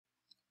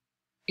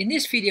In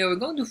this video, we're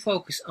going to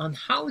focus on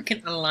how we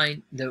can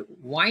align the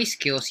Y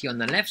scales here on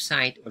the left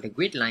side, or the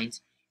grid lines,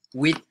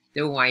 with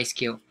the Y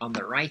scale on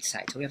the right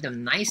side. So we have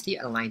them nicely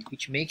aligned,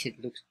 which makes it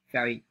look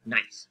very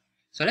nice.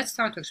 So let's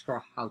start to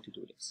explore how to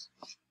do this.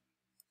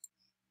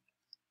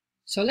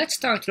 So let's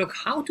start to look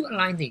how to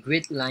align the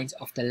grid lines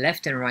of the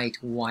left and right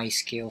Y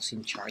scales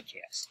in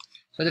Chart.js.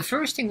 So the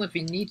first thing what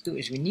we need to do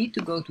is we need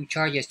to go to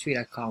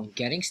chartjs3.com,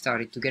 getting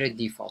started, to get a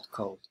default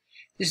code.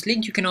 This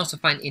link you can also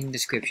find in the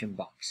description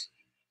box.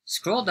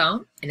 Scroll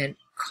down and then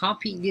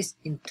copy this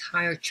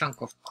entire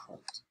chunk of code.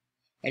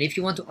 And if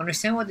you want to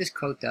understand what this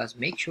code does,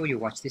 make sure you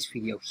watch this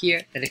video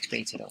here that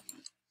explains it all.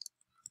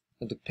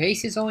 So to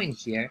paste this all in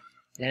here,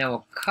 then I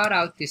will cut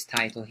out this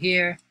title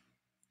here,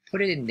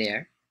 put it in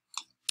there,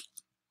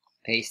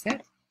 paste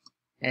it,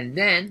 and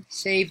then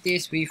save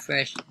this,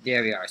 refresh,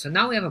 there we are. So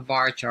now we have a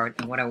bar chart,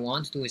 and what I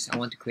want to do is I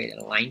want to create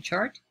a line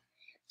chart.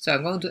 So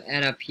I'm going to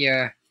add up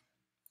here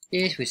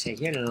this, we say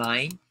here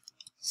line,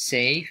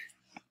 save,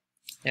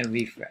 and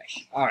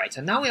refresh. Alright,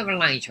 so now we have a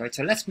line chart,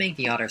 so let's make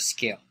the other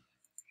scale.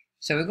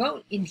 So we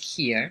go in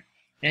here,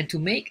 and to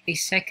make a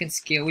second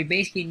scale, we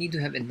basically need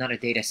to have another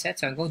data set.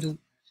 So I'm going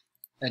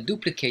to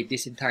duplicate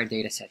this entire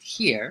data set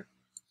here,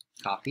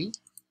 copy,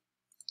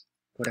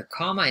 put a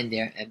comma in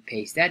there, and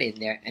paste that in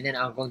there, and then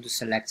I'm going to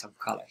select some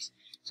colors.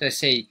 So I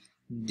say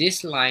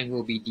this line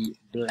will be the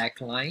black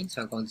line,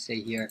 so I'm going to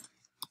say here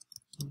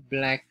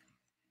black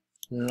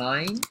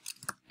line,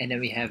 and then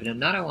we have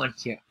another one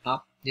here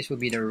up. This will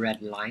be the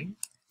red line.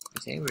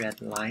 Say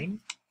red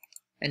line,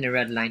 and the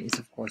red line is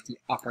of course the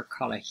upper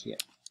color here.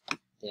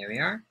 There we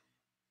are.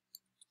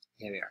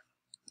 There we are.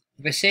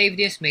 If I save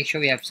this, make sure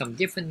we have some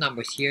different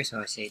numbers here. So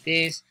I say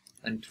this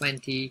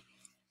 120,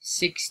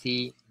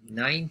 60,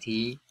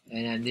 90,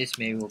 and then this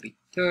maybe will be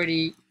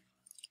 30,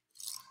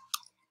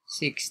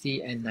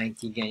 60, and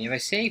 90 again. If I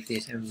save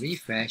this and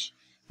refresh,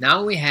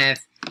 now we have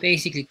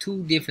basically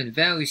two different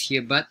values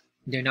here, but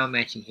they're not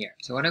matching here.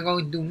 So what I'm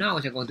going to do now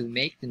is I'm going to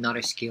make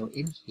another scale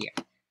in here.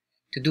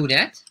 To do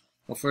that,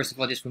 well, first of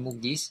all, just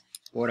remove these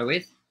border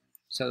width,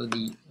 so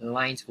the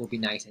lines will be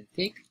nice and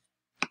thick.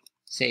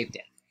 Save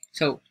that.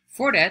 So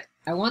for that,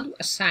 I want to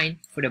assign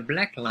for the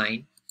black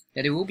line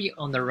that it will be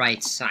on the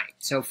right side.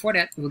 So for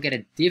that, we'll get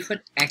a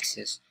different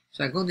axis.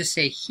 So I'm going to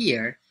say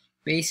here,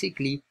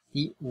 basically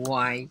the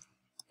Y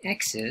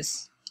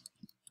axis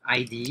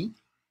ID,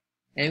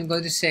 and I'm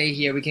going to say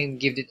here we can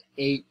give it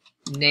a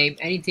name.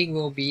 Anything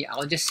will be,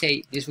 I'll just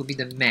say this will be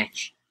the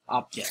match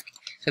object.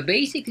 So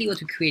basically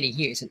what we're creating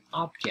here is an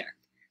object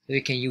that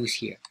we can use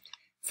here.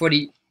 For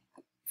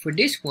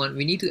this one,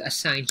 we need to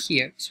assign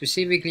here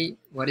specifically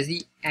what is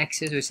the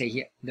axis. We say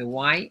here the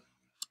Y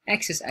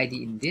axis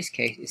ID in this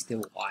case is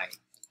the Y,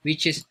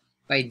 which is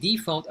by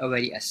default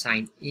already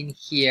assigned in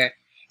here,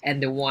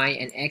 and the Y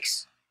and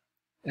X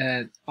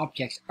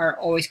objects are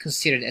always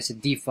considered as a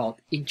default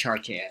in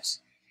Chart.js.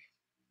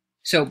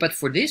 So, but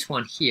for this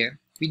one here,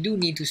 we do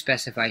need to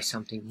specify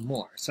something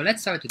more. So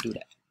let's start to do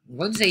that. I'm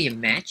going to say a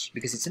match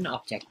because it's an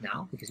object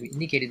now, because we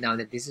indicated now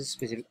that this is a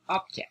specific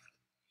object.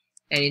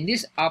 And in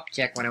this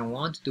object, what I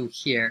want to do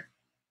here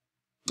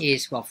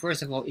is, well,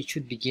 first of all, it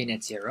should begin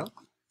at 0,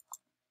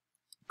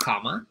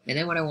 comma, and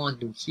then what I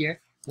want to do here,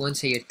 I want to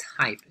say a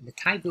type. And the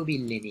type will be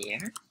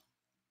linear,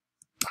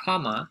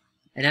 comma,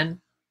 and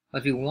then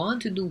what we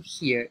want to do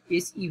here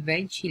is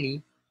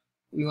eventually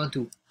we want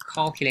to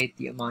calculate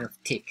the amount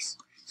of ticks.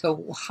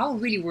 So how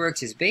it really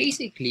works is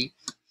basically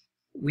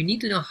we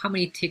need to know how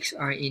many ticks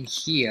are in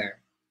here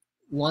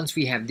once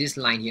we have this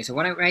line here. So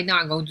right now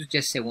I'm going to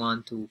just say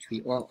 1, 2,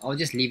 3, or I'll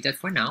just leave that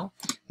for now,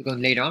 because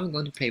later on I'm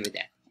going to play with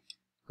that.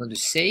 I'm going to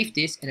save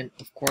this, and then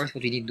of course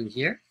what we need to do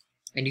here,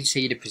 I need to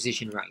say the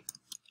position right.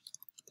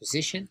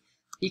 Position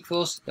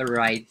equals the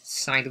right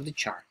side of the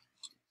chart.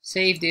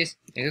 Save this,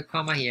 make a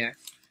comma here,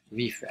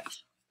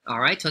 refresh.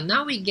 Alright, so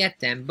now we get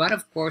them, but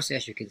of course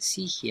as you can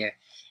see here,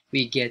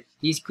 we get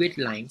these grid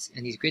lines,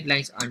 and these grid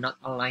lines are not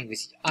aligned with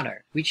each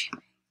other, which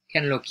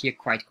can look here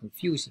quite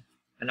confusing.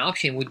 An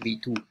option would be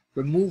to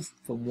remove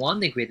from one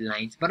the grid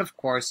lines, but of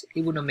course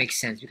it would not make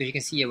sense, because you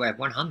can see here we have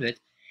 100,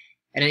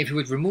 and then if you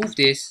would remove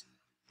this,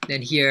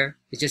 then here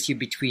it's just here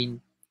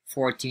between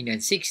 14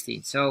 and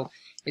 16. So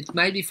it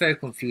might be very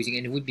confusing,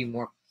 and it would be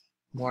more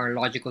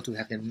logical to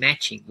have them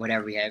matching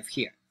whatever we have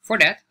here. For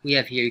that, we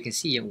have here, you can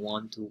see here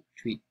 1, 2,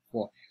 3,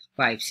 4,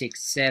 5,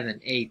 6,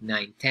 7, 8,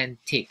 9, 10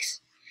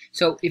 ticks.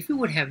 So if we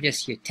would have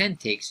just here 10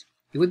 ticks,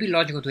 it would be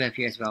logical to have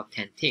here as well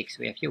 10 ticks.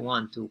 We have here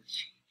 1, 2,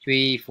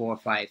 3, 4,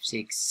 5,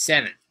 6,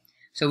 7.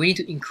 So we need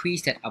to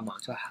increase that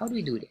amount. So how do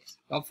we do this?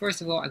 Well,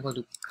 first of all, I'm going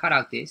to cut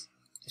out this.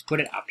 Just put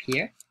it up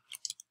here.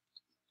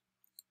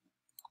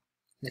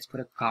 Let's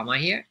put a comma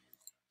here.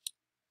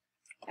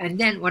 And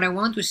then what I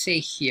want to say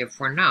here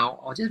for now,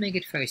 I'll just make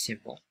it very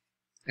simple.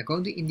 I'm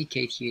going to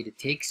indicate here the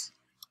ticks.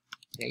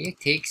 There are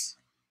ticks.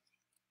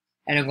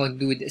 And I'm going to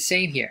do it the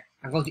same here.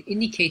 I'm going to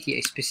indicate here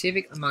a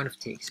specific amount of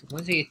ticks. I'm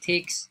going to say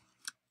ticks,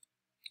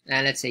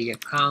 and let's say here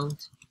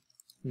count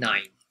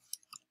 9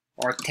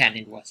 or 10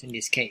 it was in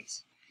this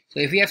case.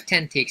 So if we have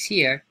 10 ticks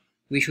here,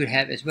 we should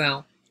have as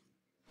well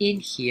in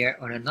here,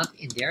 or not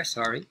in there,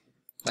 sorry,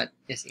 but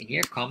just in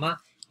here, comma,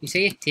 we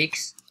say it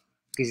ticks,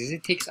 because it's a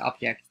ticks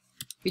object,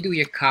 we do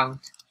here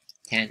count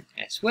 10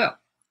 as well.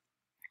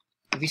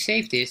 If we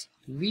save this,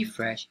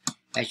 refresh,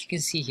 as you can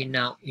see here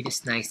now, it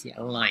is nicely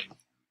aligned.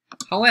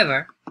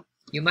 However,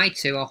 you might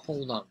say, well,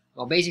 hold on.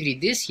 Well, basically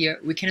this here,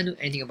 we cannot do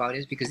anything about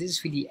this because this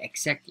is really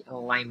exact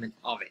alignment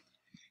of it.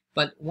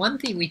 But one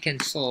thing we can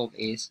solve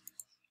is,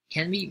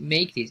 can we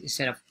make this,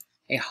 instead of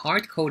a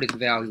hard-coded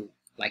value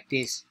like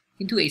this,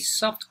 into a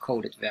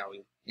soft-coded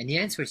value? And the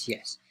answer is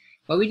yes.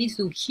 What we need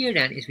to do here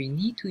then is we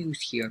need to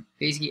use here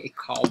basically a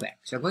callback.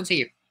 So I'm going to say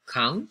here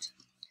count,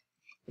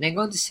 and I'm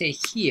going to say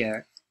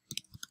here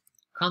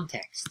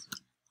context.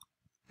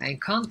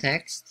 And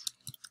context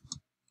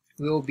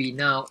will be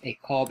now a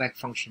callback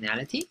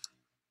functionality.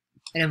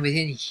 And then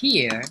within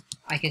here,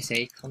 I can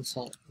say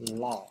console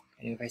log.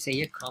 And if I say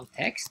here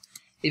context,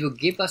 it will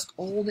give us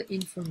all the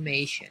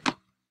information.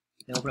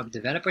 And open up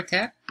developer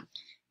tab.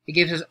 It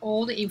gives us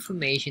all the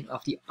information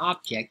of the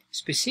object,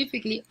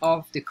 specifically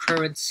of the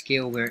current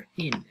scale we're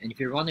in. And if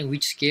you're wondering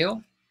which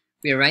scale,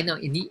 we are right now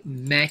in the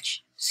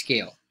match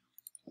scale.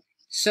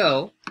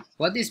 So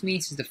what this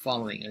means is the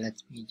following. And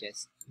let me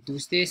just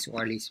reduce this,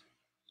 or at least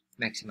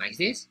maximize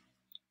this.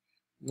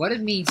 What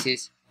it means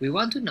is we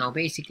want to now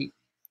basically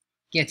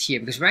get here,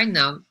 because right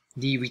now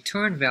the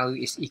return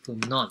value is equal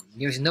none.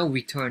 There's no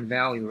return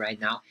value right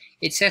now.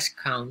 It says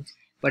count,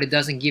 but it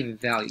doesn't give a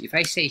value. If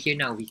I say here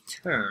now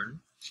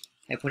return,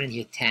 I put in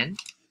here 10,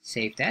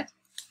 save that,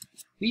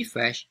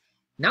 refresh,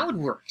 now it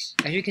works.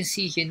 As you can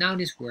see here, now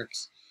this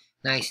works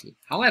nicely.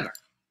 However,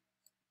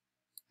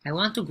 I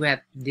want to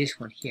grab this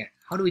one here.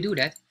 How do we do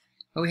that?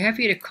 Well, we have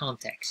here the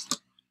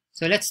context.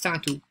 So let's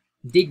start to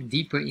dig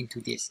deeper into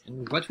this.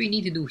 And what we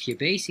need to do here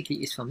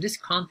basically is from this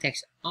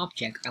context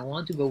object, I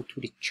want to go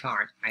to the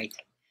chart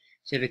item.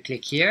 So if I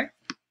click here,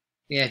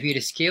 we have here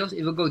the scales.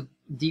 It will go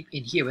deep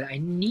in here, but I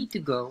need to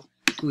go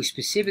to a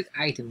specific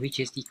item, which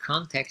is the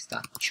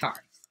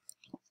context.chart.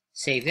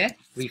 Save that,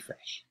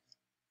 refresh.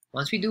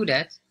 Once we do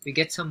that, we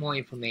get some more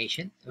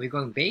information. We're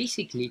going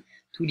basically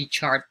to the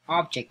chart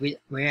object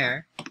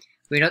where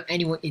we're not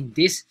anymore in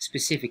this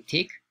specific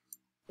tick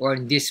or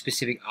in this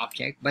specific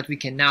object, but we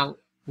can now,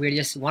 we're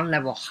just one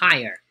level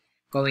higher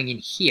going in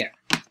here.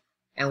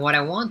 And what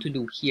I want to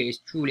do here is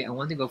truly, I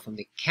want to go from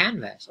the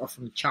canvas or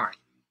from the chart.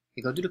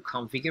 We go to the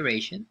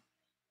configuration.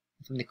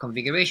 From the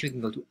configuration, we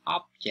can go to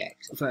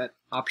objects,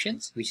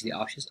 options, which is the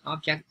options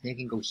object. Then we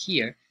can go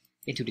here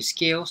into the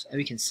scales, and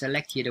we can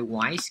select here the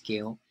Y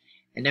scale.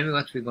 And then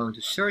what we're going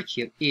to search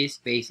here is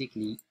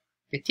basically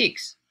the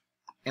ticks.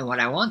 And what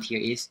I want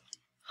here is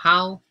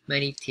how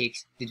many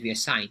ticks did we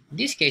assign. In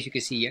this case, you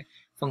can see here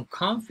from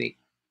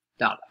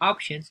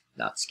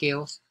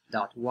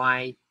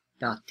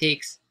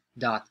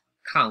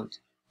config.options.scales.y.ticks.count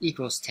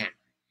equals 10.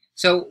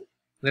 So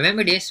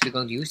remember this, we're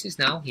going to use this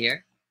now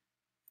here.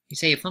 You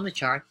say from the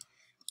chart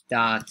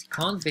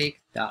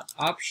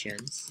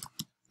 .config.options.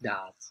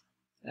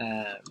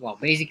 Well,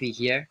 basically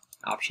here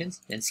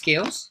options, then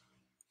scales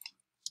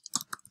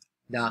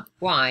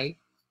 .y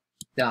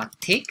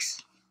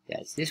 .ticks,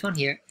 that's this one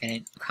here, and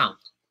then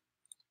count.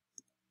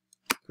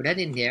 Put that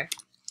in there,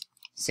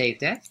 save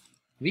that,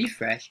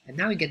 refresh, and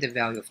now we get the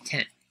value of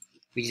 10,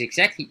 which is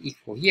exactly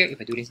equal here.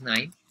 If I do this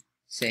 9,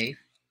 save,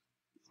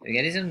 we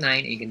get this of 9,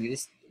 and you can do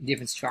this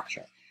different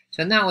structure.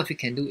 So now what we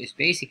can do is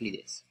basically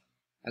this.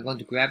 I'm going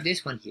to grab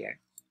this one here.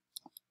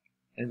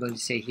 I'm going to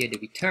say here the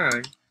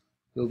return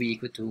will be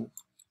equal to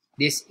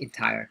this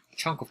entire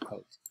chunk of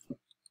code.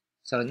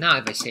 So now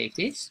if I save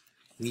this,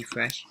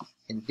 refresh,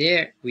 and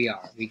there we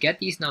are. We get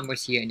these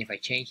numbers here, and if I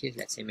change this,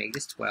 let's say make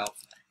this 12,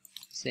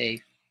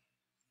 save,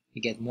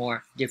 we get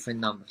more different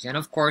numbers. And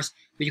of course,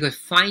 we could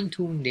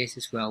fine-tune this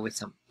as well with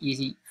some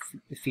easy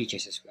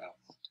features as well.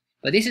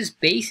 But this is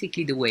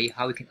basically the way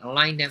how we can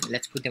align them.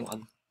 Let's put them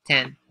on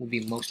 10, would be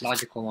the most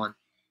logical one.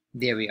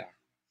 There we are.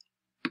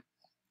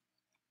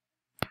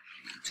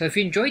 So if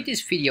you enjoyed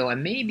this video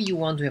and maybe you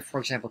want to have,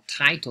 for example,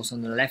 titles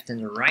on the left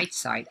and the right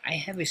side, I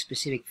have a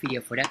specific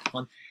video for that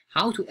one,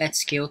 how to add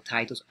scale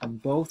titles on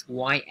both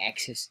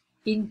y-axis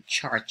in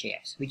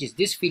Chart.js, which is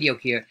this video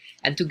here,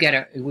 and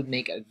together it would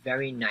make a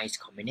very nice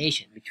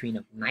combination between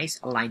a nice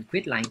aligned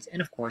grid lines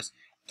and of course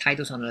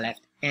titles on the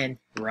left and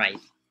right.